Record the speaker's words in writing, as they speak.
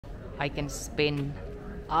I can spend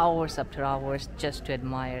hours after hours just to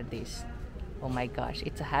admire this. Oh my gosh,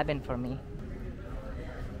 it's a heaven for me.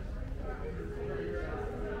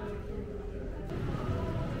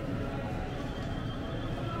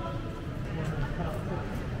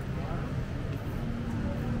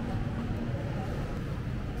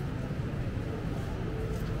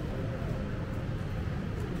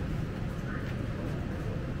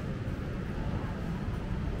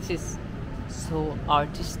 This is so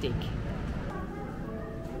artistic.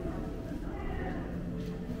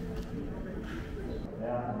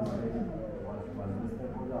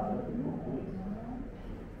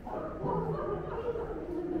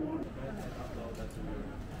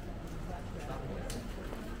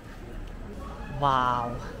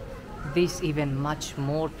 Wow, this even much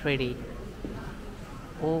more pretty.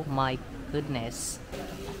 Oh my goodness.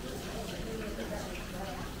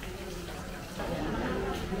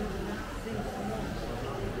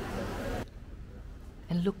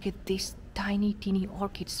 And look at these tiny teeny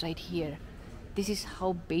orchids right here. This is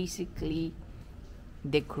how basically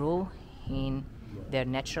they grow in their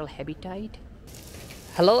natural habitat.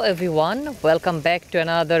 Hello everyone, welcome back to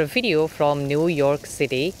another video from New York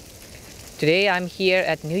City. Today I'm here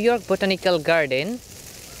at New York Botanical Garden,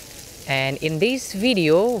 and in this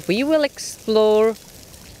video we will explore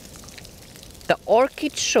the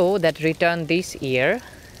Orchid Show that returned this year,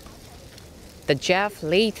 the Jeff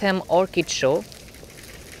Leatham Orchid Show.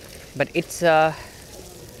 But it's a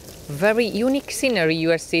very unique scenery you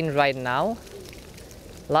are seeing right now.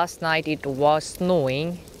 Last night it was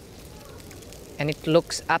snowing and it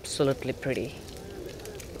looks absolutely pretty.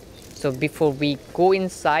 So before we go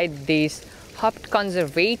inside this Haupt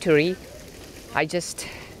Conservatory, I just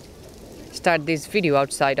start this video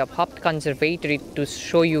outside of Haupt Conservatory to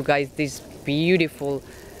show you guys these beautiful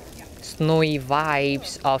snowy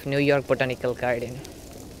vibes of New York Botanical Garden.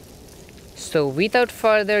 So without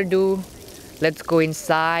further ado, let's go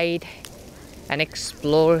inside and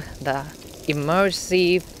explore the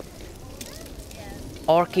immersive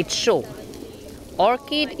Orchid Show.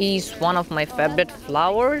 Orchid is one of my favorite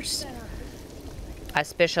flowers. I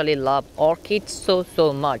especially love orchids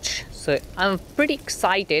so much. So I'm pretty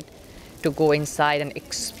excited to go inside and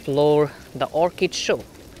explore the Orchid Show.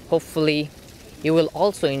 Hopefully you will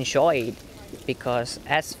also enjoy it, because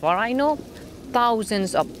as far I know,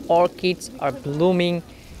 thousands of orchids are blooming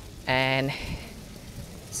and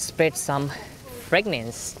spread some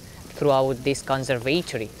fragrance throughout this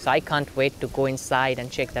conservatory. So I can't wait to go inside and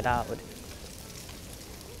check that out.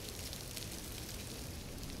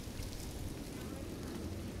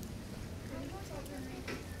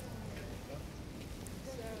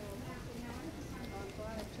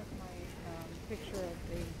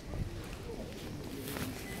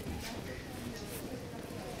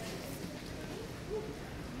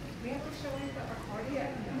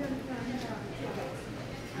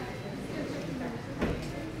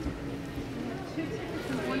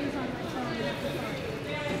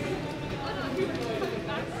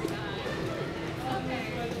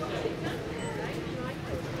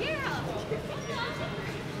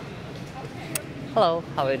 Hello,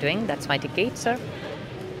 how are you doing? That's my ticket, sir.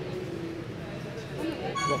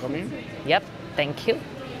 Welcome in. Yep, thank you.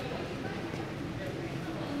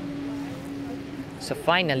 So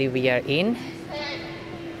finally we are in.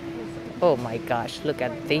 Oh my gosh, look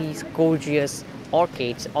at these gorgeous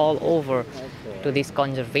orchids all over to this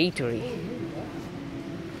conservatory.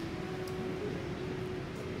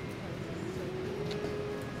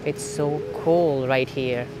 It's so cool right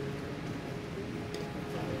here.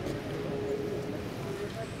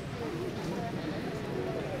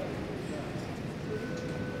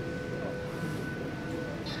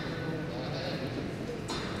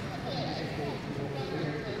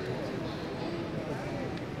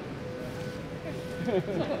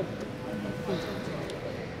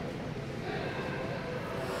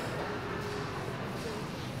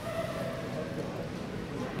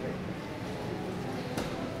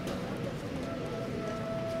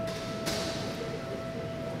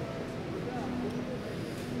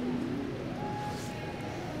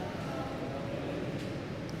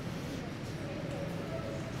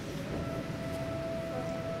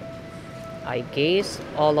 I guess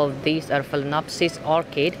all of these are Phalaenopsis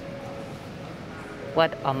orchid.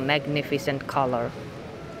 What a magnificent color.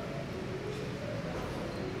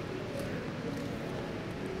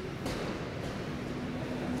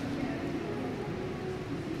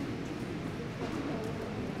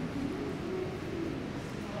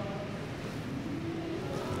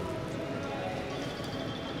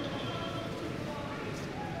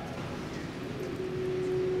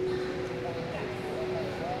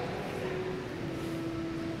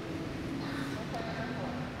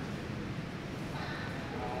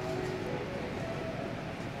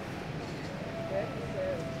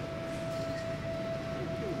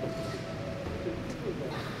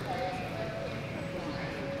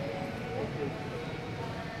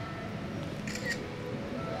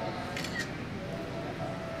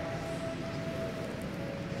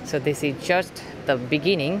 So this is just the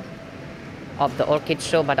beginning of the orchid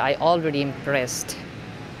show, but I already impressed.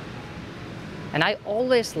 And I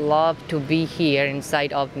always love to be here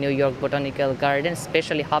inside of New York Botanical Garden,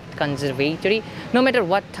 especially Haupt Conservatory. No matter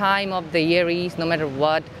what time of the year is, no matter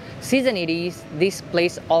what season it is, this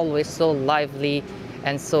place always so lively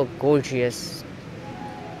and so gorgeous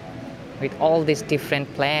with all these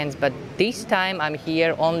different plants. But this time I'm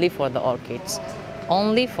here only for the orchids.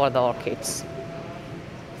 Only for the orchids.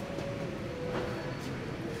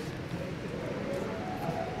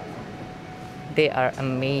 They are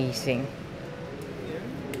amazing.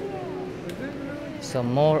 So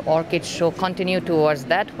more orchid show, continue towards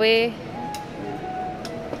that way.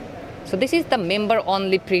 So this is the member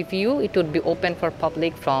only preview. It would be open for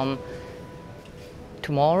public from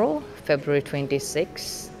tomorrow, February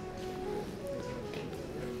 26th.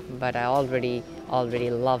 But I already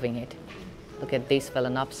loving it. Look at this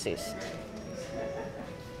Phalaenopsis.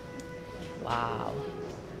 Wow.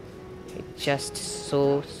 It's just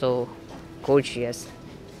so gorgeous.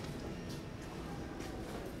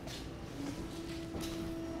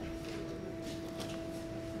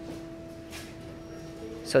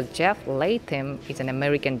 So Jeff Leatham is an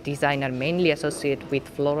American designer mainly associated with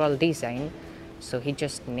floral design. So he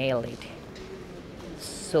just nailed it.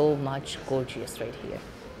 So much gorgeous right here.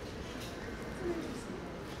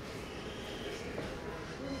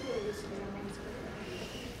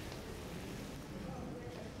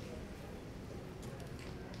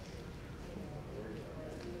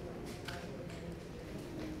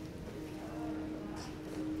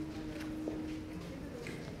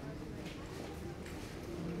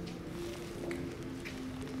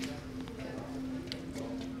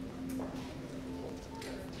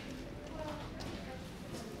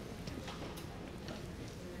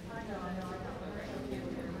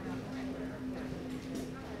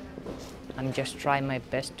 I'm just trying my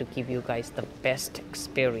best to give you guys the best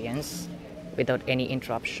experience without any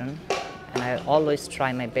interruption, and I always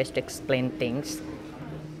try my best to explain things.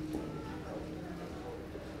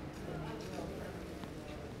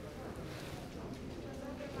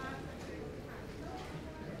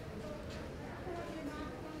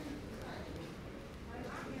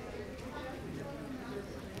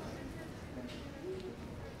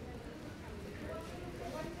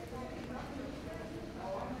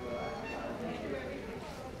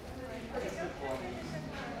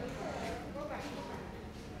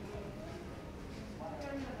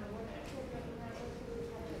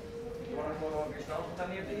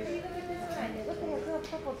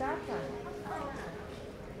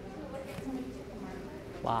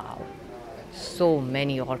 Wow, so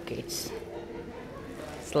many orchids.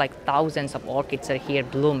 It's like thousands of orchids are here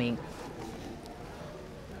blooming.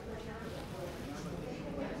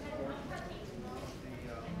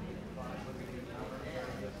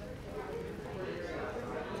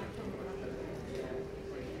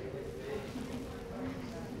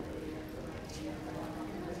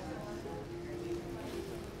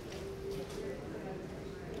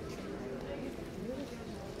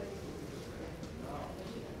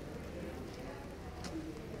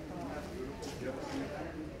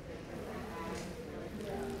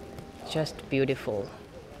 Just beautiful.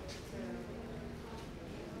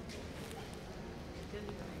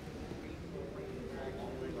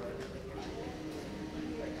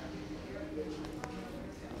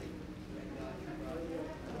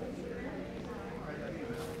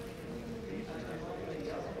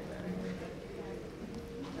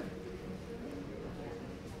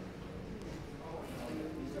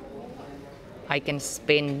 I can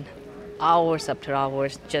spend hours after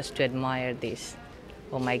hours just to admire this.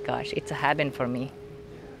 Oh my gosh, it's a heaven for me.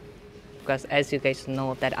 Because as you guys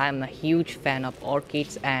know that I'm a huge fan of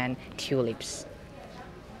orchids and tulips.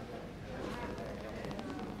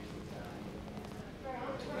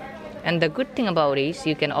 And the good thing about it is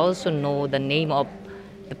you can also know the name of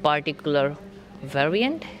the particular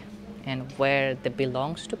variant and where they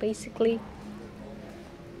belongs to basically.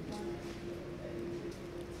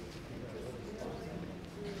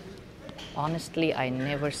 Honestly, I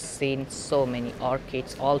never seen so many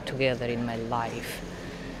orchids all together in my life.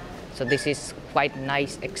 So this is quite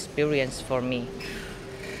nice experience for me.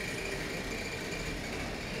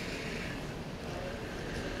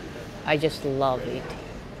 I just love it.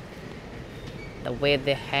 The way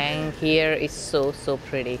they hang here is so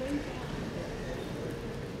pretty.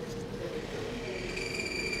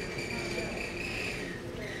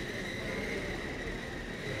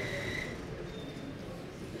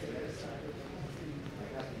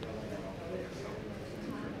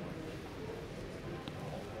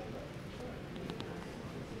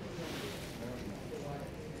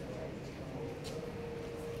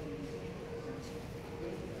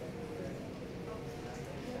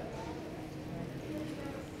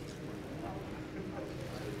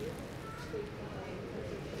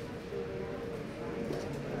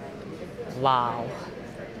 Wow.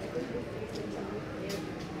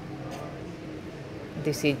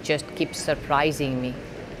 This is just keeps surprising me.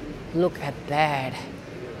 Look at that.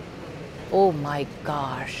 Oh my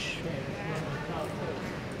gosh.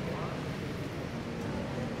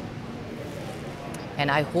 And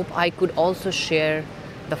I hope I could also share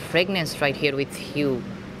the fragrance right here with you.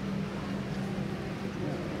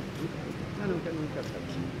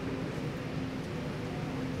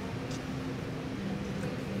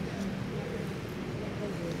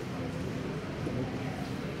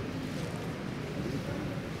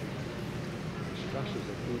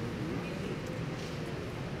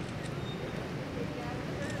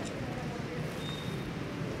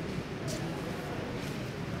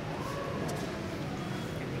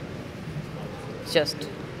 Just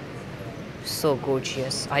so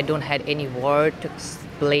gorgeous. I don't have any word to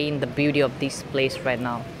explain the beauty of this place right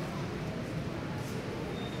now.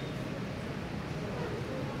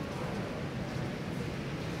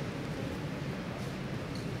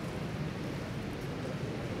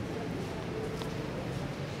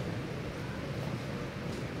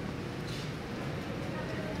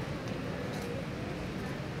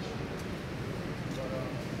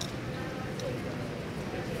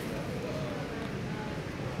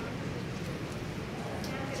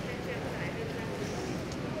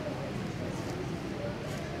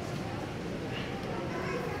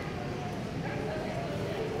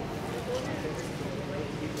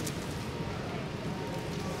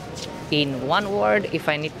 In one word, if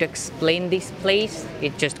I need to explain this place,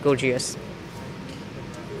 it's just gorgeous.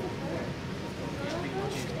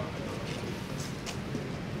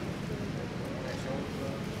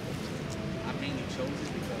 I mainly chose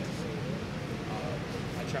it because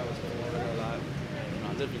I travel to Florida a lot.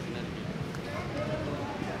 I live in Connecticut.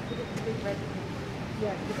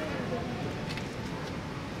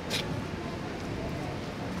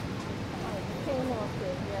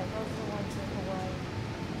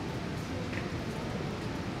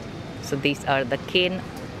 So these are the cane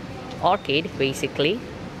orchid, basically.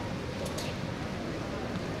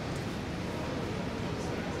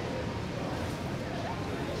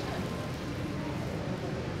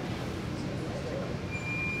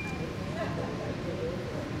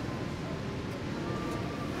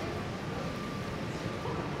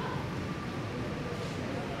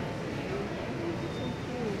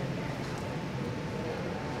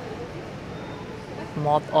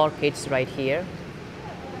 Moth orchids right here.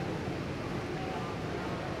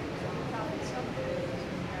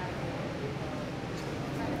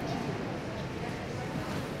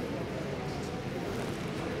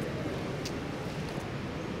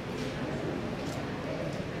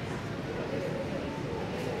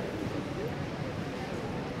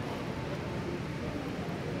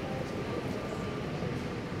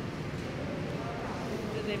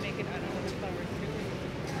 Did they make it out of the flowers too?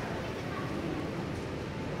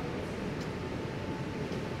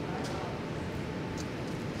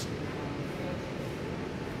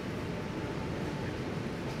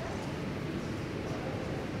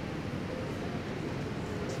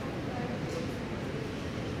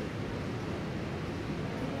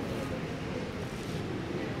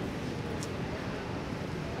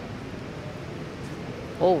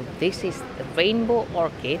 Oh, this is the rainbow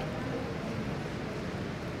orchid.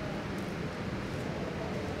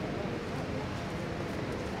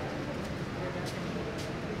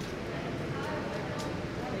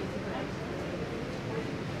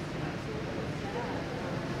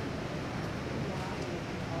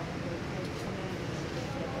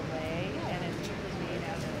 And it's usually made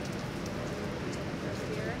out of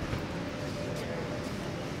here.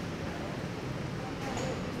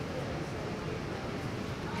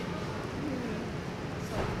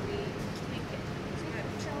 So we make it.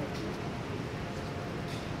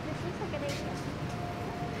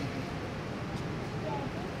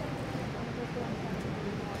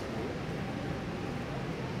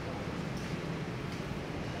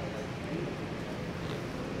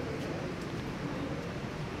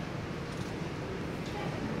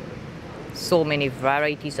 So many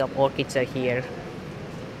varieties of orchids are here.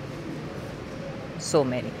 So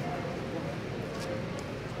many.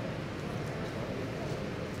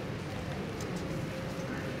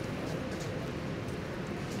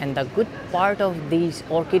 And the good part of this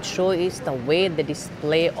orchid show is the way they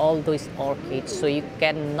display all those orchids, so you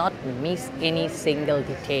cannot miss any single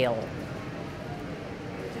detail.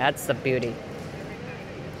 That's the beauty.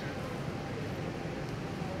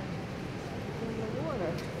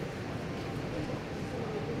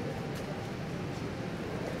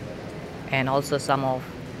 And also some of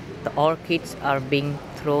the orchids are being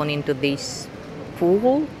thrown into this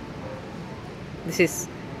pool. This is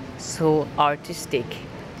So artistic.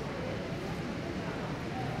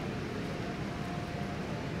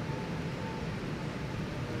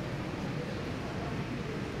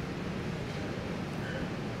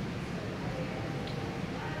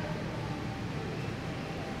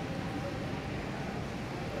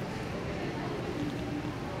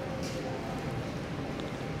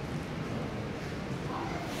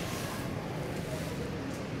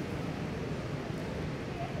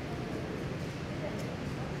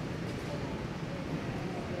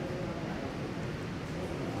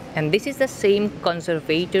 And this is the same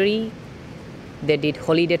conservatory they did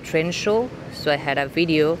holiday trend show. So I had a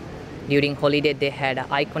video during holiday. They had an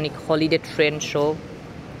iconic holiday trend show.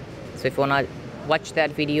 So if you wanna watch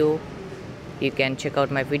that video, you can check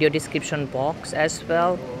out my video description box as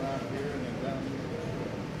well.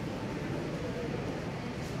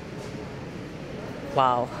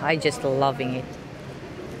 Wow, I just loving it.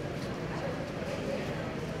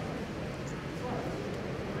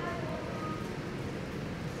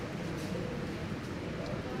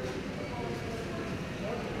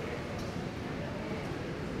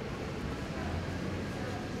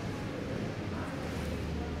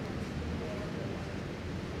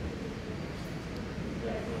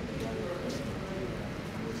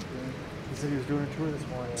 He said he was doing a tour this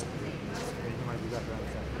morning. He might be back around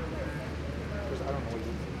this afternoon. I don't know what he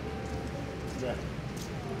is. Yeah.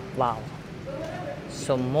 Wow.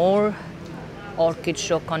 So more orchid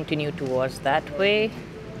show continue towards that way.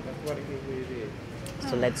 That's what it is.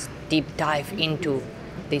 So let's deep dive into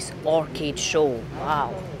this orchid show.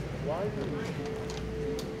 Wow.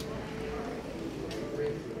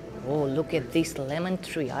 Oh, look at this lemon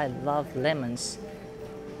tree. I love lemons.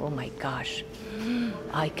 Oh my gosh.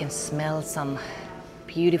 I can smell some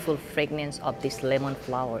beautiful fragrance of these lemon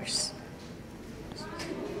flowers.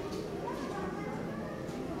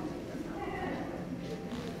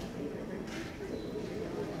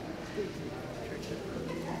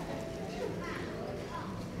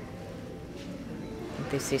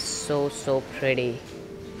 This is so pretty.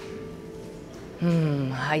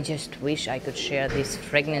 I just wish I could share this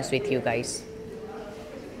fragrance with you guys.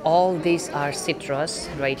 All these are citrus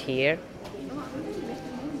right here,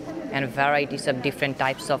 and varieties of different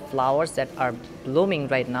types of flowers that are blooming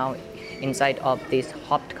right now inside of this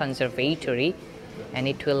Haupt Conservatory, and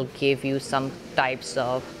it will give you some types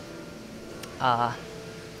of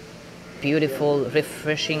beautiful,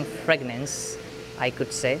 refreshing fragrance, I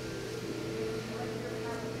could say.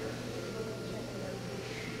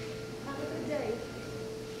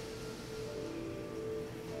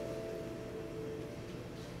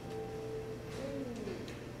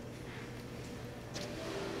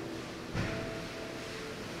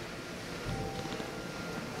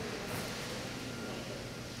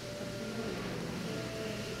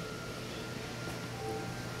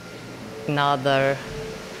 Another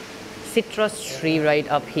citrus tree right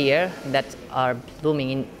up here that are blooming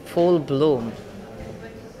in full bloom.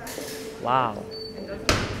 Wow.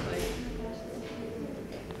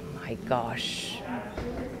 My gosh.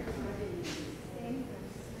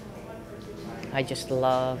 I just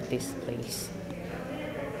love this place.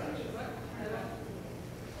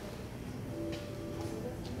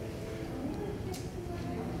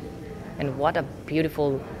 And what a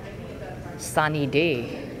beautiful sunny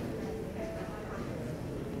day.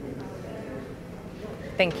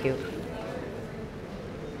 Thank you.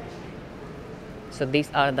 So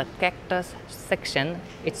these are the cactus section.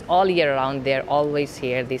 It's all year round. They're always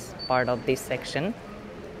here, this part of this section.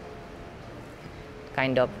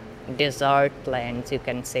 Kind of desert plants, you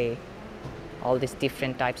can say. All these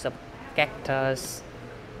different types of cactus.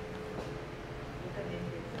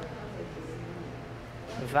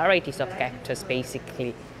 Varieties of cactus,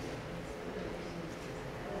 basically.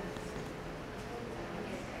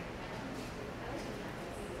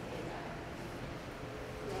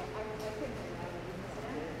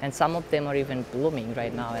 And some of them are even blooming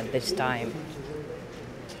right now at this time.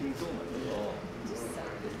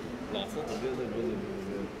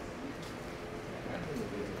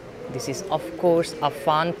 This is, of course, a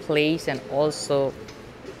fun place and also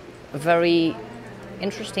a very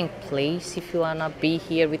interesting place if you wanna be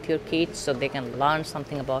here with your kids so they can learn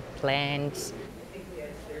something about plants.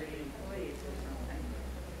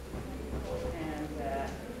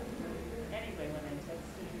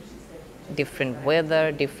 Different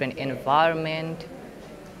weather, different environment.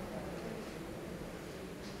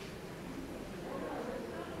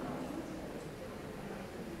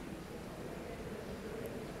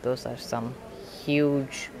 Those are some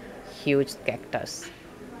huge cactus.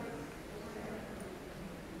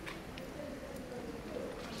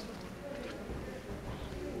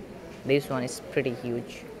 This one is pretty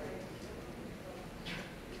huge.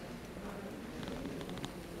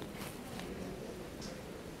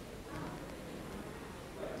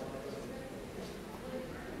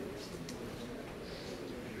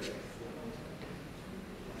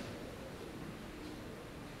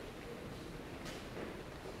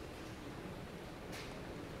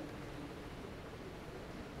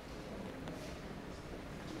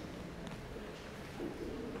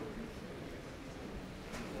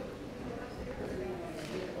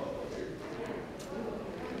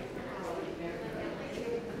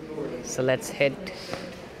 So let's head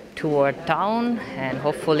toward town and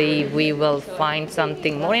hopefully we will find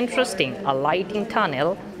something more interesting, a lighting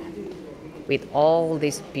tunnel with all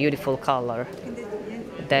this beautiful color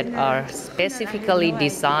that are specifically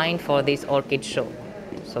designed for this orchid show.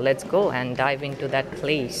 So let's go and dive into that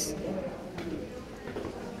place.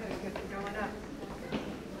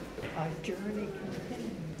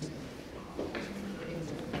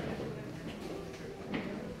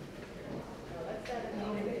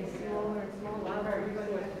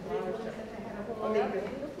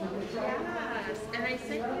 And I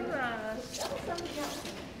sent you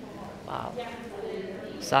Wow.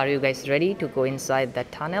 So are you guys ready to go inside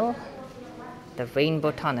that tunnel? The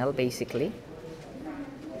rainbow tunnel, basically.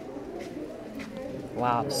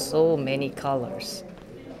 Wow, so many colors.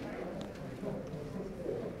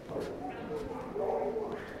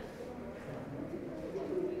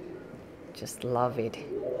 Just love it.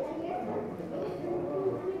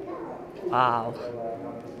 Wow.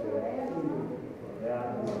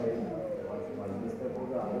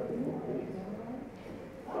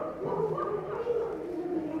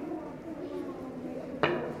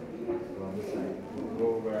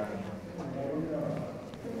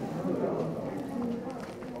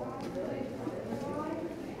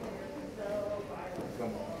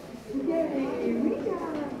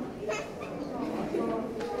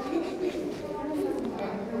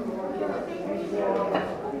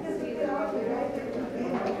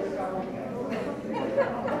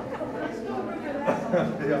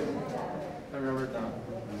 Yeah, I remember it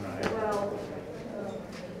now.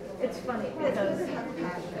 it's funny because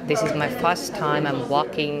This is my first time I'm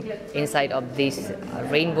walking inside of this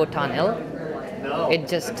rainbow tunnel. It's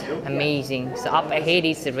just amazing. So up ahead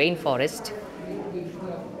is the rainforest.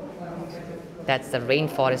 That's the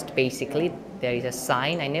rainforest basically. There is a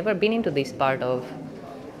sign. I never been into this part of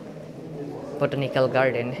botanical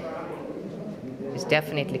garden. It's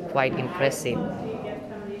definitely quite impressive.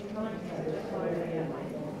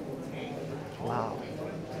 Wow.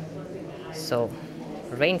 So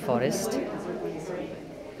rainforest,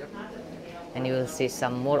 and you will see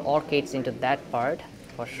some more orchids into that part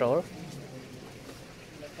for sure.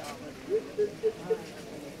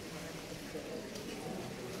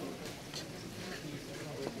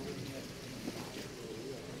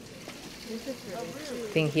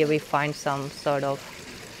 I think here we find some sort of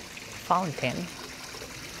fountain.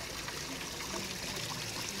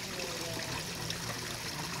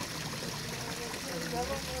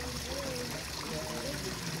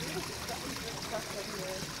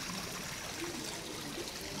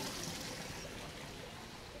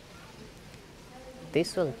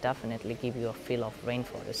 This will definitely give you a feel of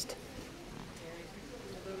rainforest.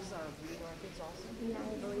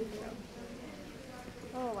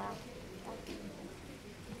 oh wow.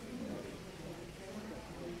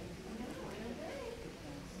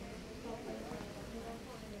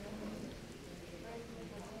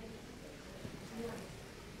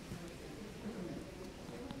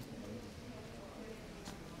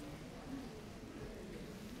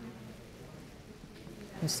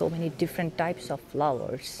 And so many different types of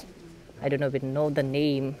flowers. I don't even know the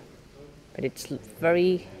name, but it's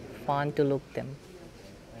very fun to look them.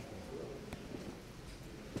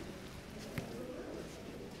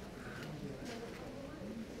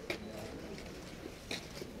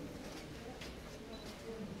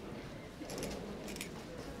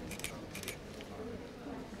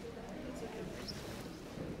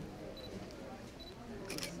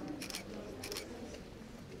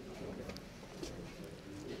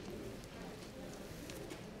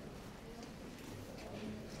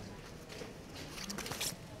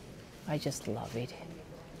 I just love it.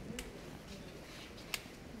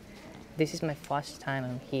 This is my first time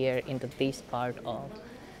I'm here into this part of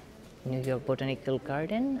New York Botanical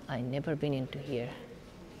Garden. I never been into here,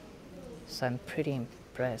 so I'm pretty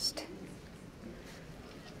impressed.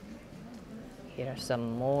 Here are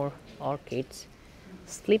some more orchids,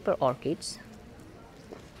 sleeper orchids.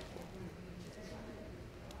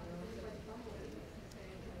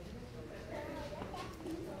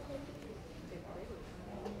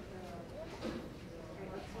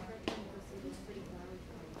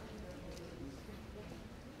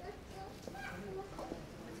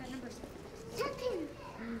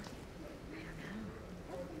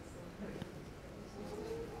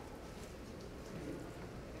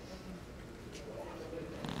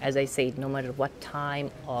 As I said, no matter what time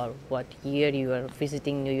or what year you are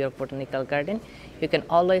visiting New York Botanical Garden, you can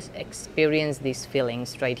always experience these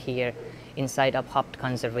feelings right here inside of Haupt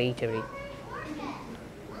Conservatory.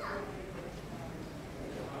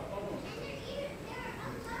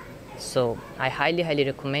 So I highly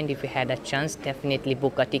recommend, if you had a chance, definitely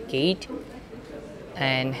book a ticket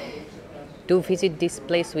and do visit this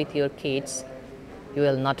place with your kids. You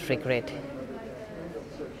will not regret.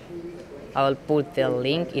 I will put the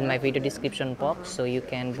link in my video description box so you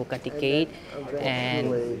can book a ticket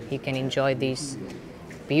and you can enjoy this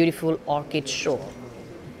beautiful orchid show.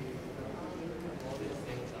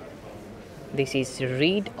 This is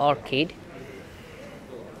red orchid.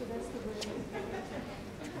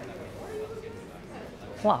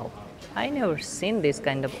 Wow, I never seen this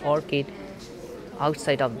kind of orchid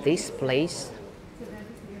outside of this place.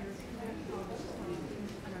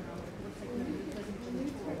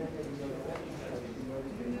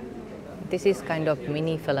 This is kind of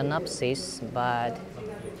mini phalaenopsis, but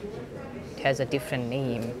it has a different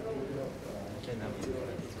name.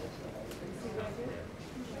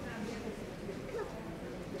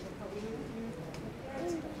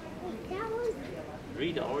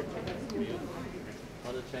 Read the orchid.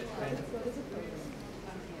 Want to check?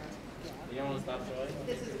 You don't want to stop showing?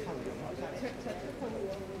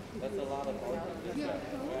 That's a lot of orchids. Good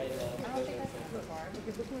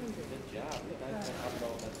job. You guys can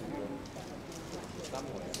upload that to your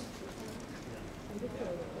somewhere.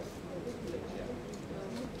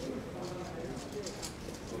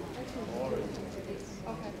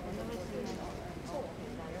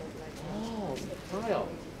 Oh, Kyle.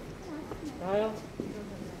 Kyle?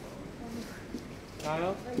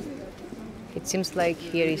 It seems like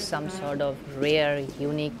here is some sort of rare,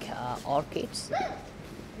 unique orchids.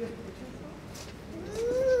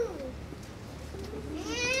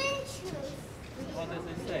 What does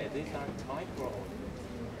it say? These are micro.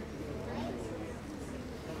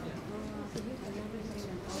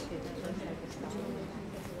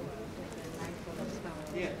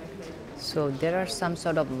 So there are some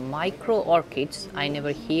sort of micro orchids. I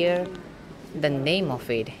never hear the name of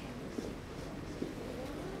it.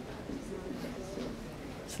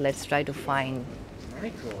 So let's try to find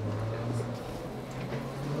Micro.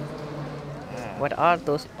 what are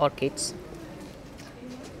those orchids.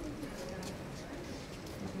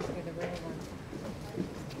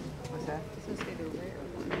 What's that?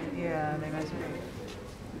 Yeah, they must be.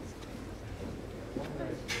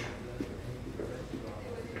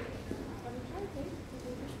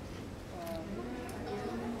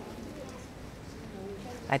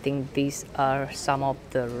 I think these are some of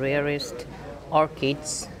the rarest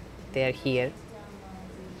orchids. They are here.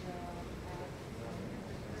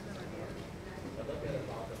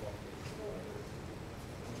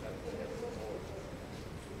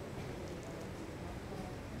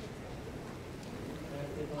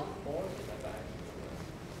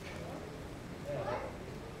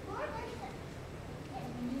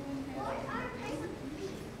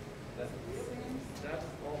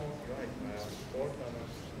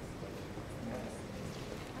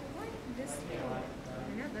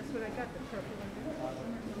 Yeah, that's what I got, the purple one.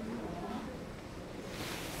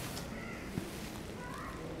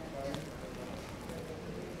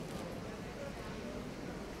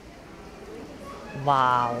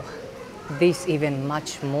 Wow, this even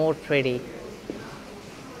much more pretty.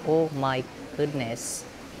 Oh my goodness.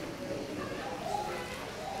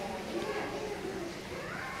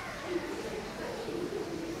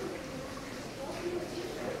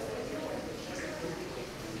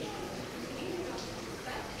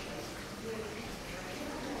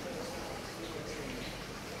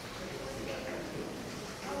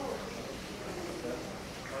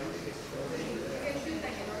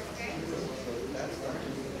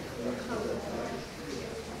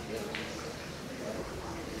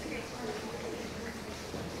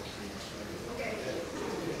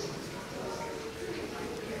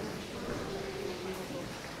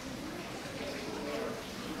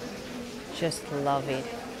 Just love it.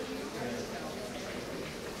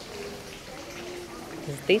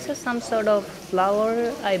 This is some sort of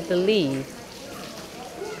flower, I believe.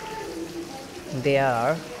 They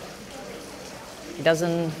are. It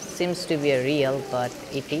doesn't seems to be a real, but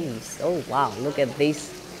it is. Oh wow, look at this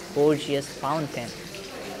gorgeous fountain.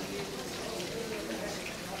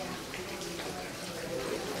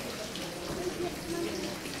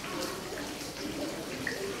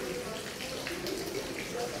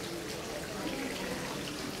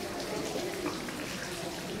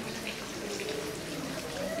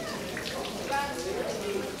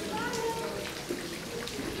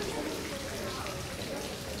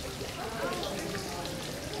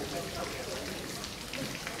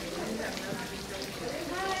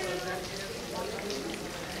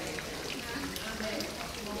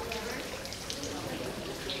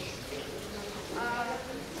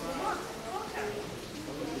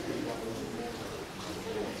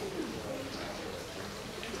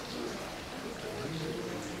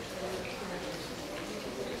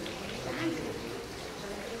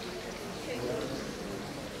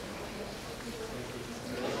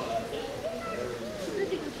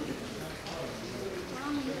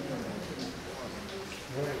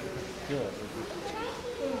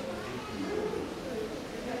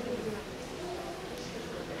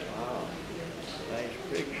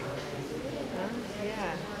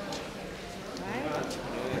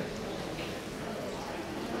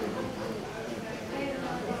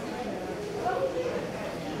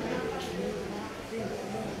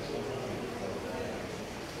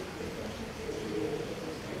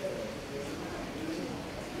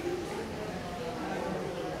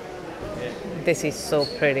 This is so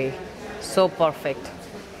pretty, so perfect.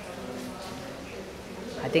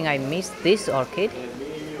 I think I missed this orchid.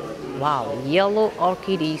 Wow, yellow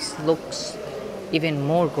orchid looks even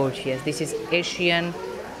more gorgeous. This is Asian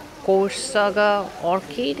Corsaga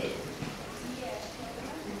orchid.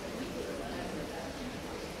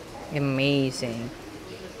 Amazing.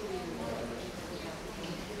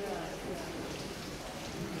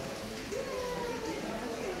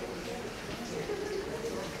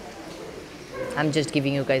 I'm just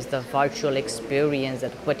giving you guys the virtual experience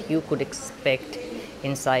that what you could expect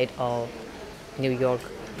inside of New York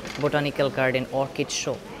Botanical Garden Orchid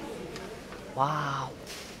Show. Wow,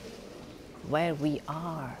 where we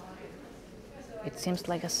are. It seems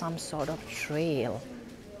like some sort of trail.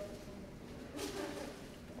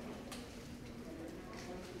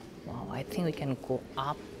 Wow, I think we can go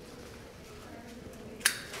up.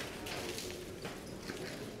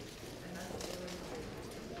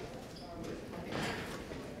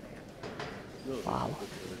 Wow.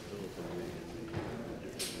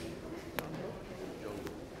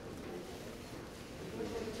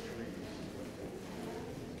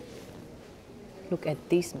 Look at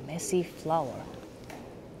this messy flower.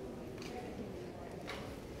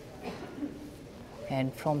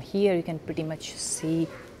 And from here you can pretty much see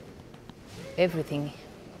everything.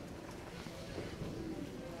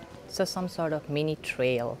 So some sort of mini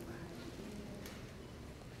trail,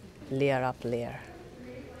 layer up layer.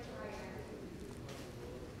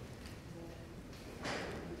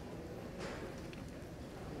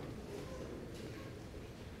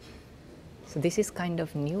 So this is kind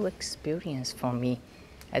of new experience for me.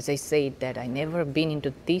 As I said that I never been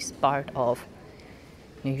into this part of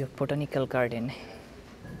New York Botanical Garden.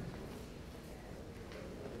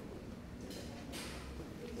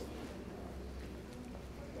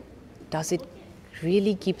 Does it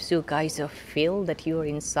really gives you guys a feel that you are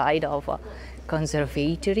inside of a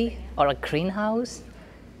conservatory or a greenhouse?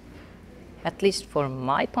 At least for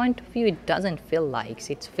my point of view, it doesn't feel like.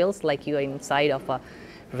 It feels like you are inside of a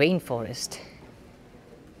rainforest.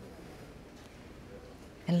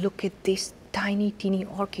 And look at these tiny teeny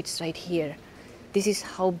orchids right here. This is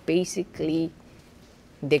how basically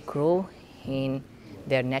they grow in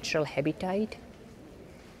their natural habitat.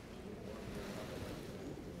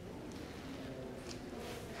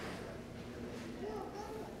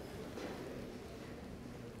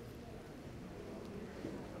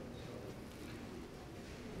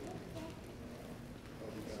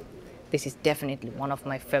 This is definitely one of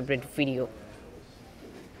my favorite videos.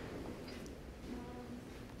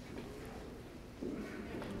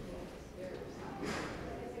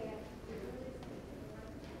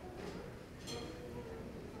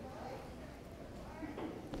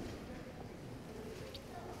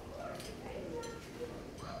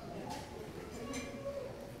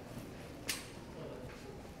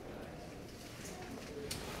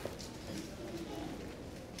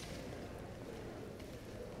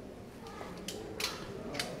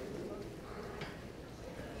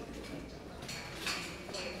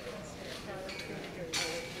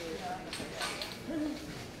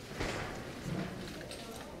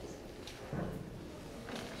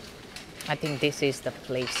 I think this is the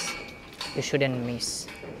place you shouldn't miss.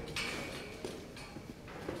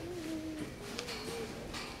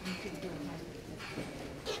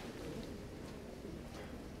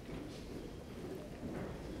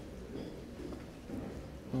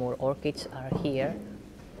 More orchids are here.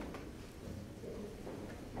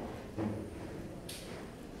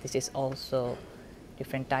 This is also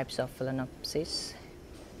different types of phalaenopsis.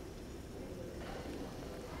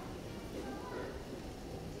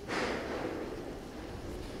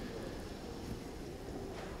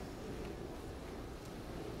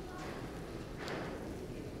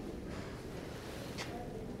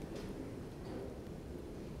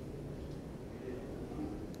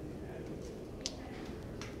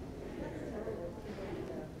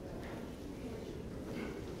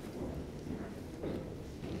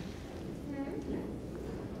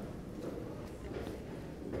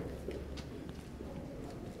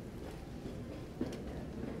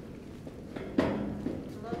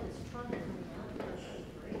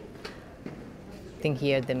 I think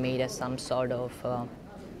here they made some sort of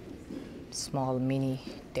small mini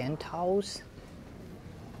tent house.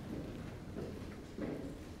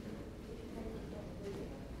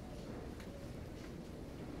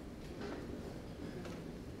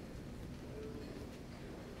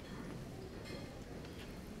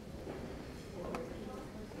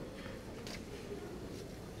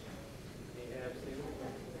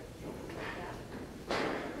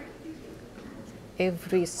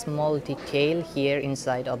 Every small detail here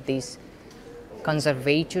inside of this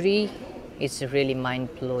conservatory It's really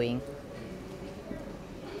mind-blowing.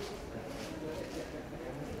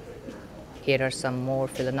 Here are some more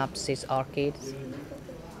Phalaenopsis orchids.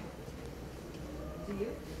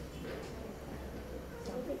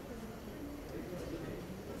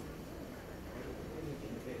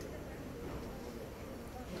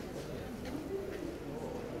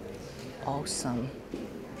 Awesome.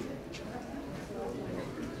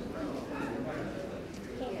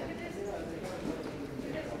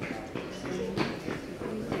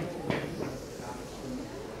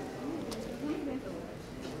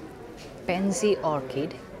 Pansy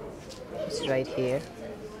orchid is right here.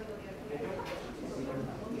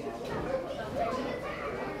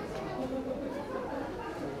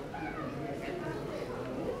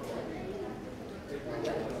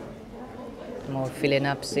 More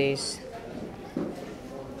Phalaenopsis.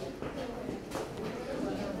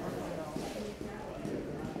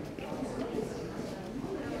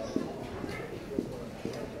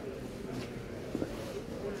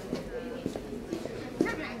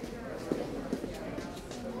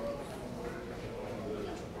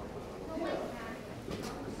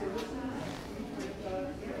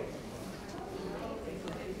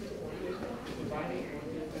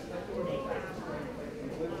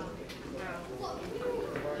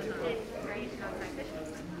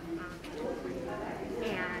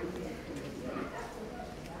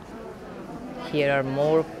 Here are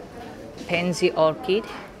more pansy orchid.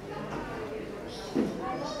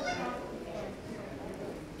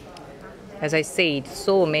 As I said,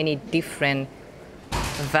 so many different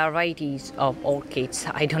varieties of orchids.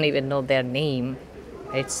 I don't even know their name.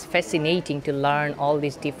 It's fascinating to learn all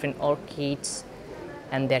these different orchids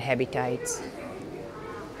and their habitats.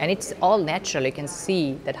 And it's all natural. You can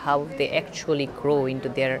see that how they actually grow into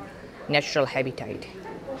their natural habitat.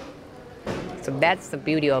 So that's the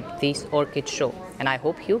beauty of this orchid show, and I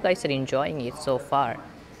hope you guys are enjoying it so far.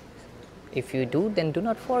 If you do, then do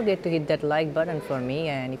not forget to hit that like button for me,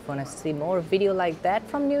 and if you want to see more video like that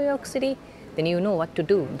from New York City, then you know what to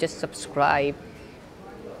do. Just subscribe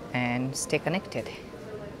and stay connected.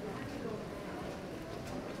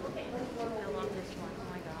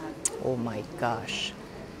 Oh my gosh,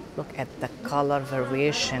 look at the color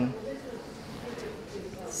variation.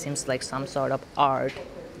 Seems like some sort of art.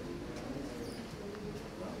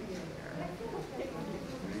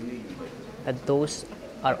 But those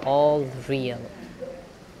are all real.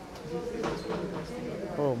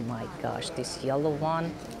 Oh my gosh, this yellow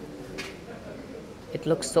one, it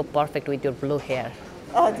looks so perfect with your blue hair.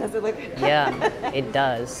 Oh, does it look? Yeah, it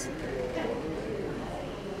does.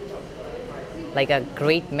 Like a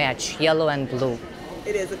great match, yellow and blue.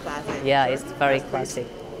 It is a classic. Yeah, it's very classic.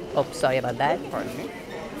 Oh, sorry about that. Pardon me.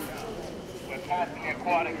 I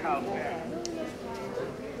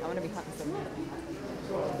want to be hunting some.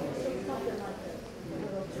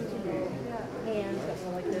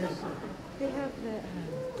 They have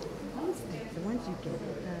the ones you get at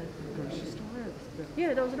the grocery store.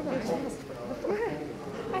 Yeah, those are the ones.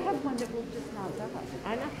 I have one that will just not that.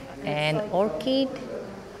 I know. And orchid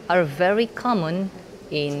are very common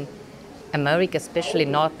in America, especially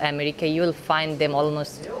North America. You will find them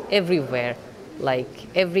almost everywhere, like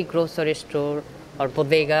every grocery store or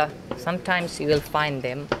bodega. Sometimes you will find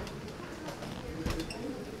them.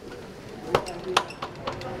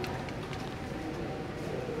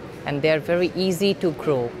 And they are very easy to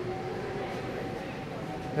grow.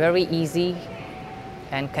 Very easy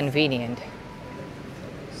and convenient.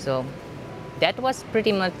 So that was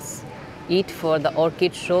pretty much it for the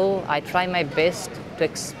orchid show. I try my best to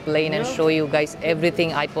explain and show you guys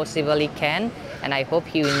everything I possibly can, and I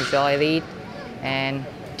hope you enjoyed it, and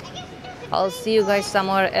I'll see you guys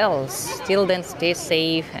somewhere else. Till then, stay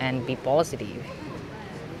safe and be positive.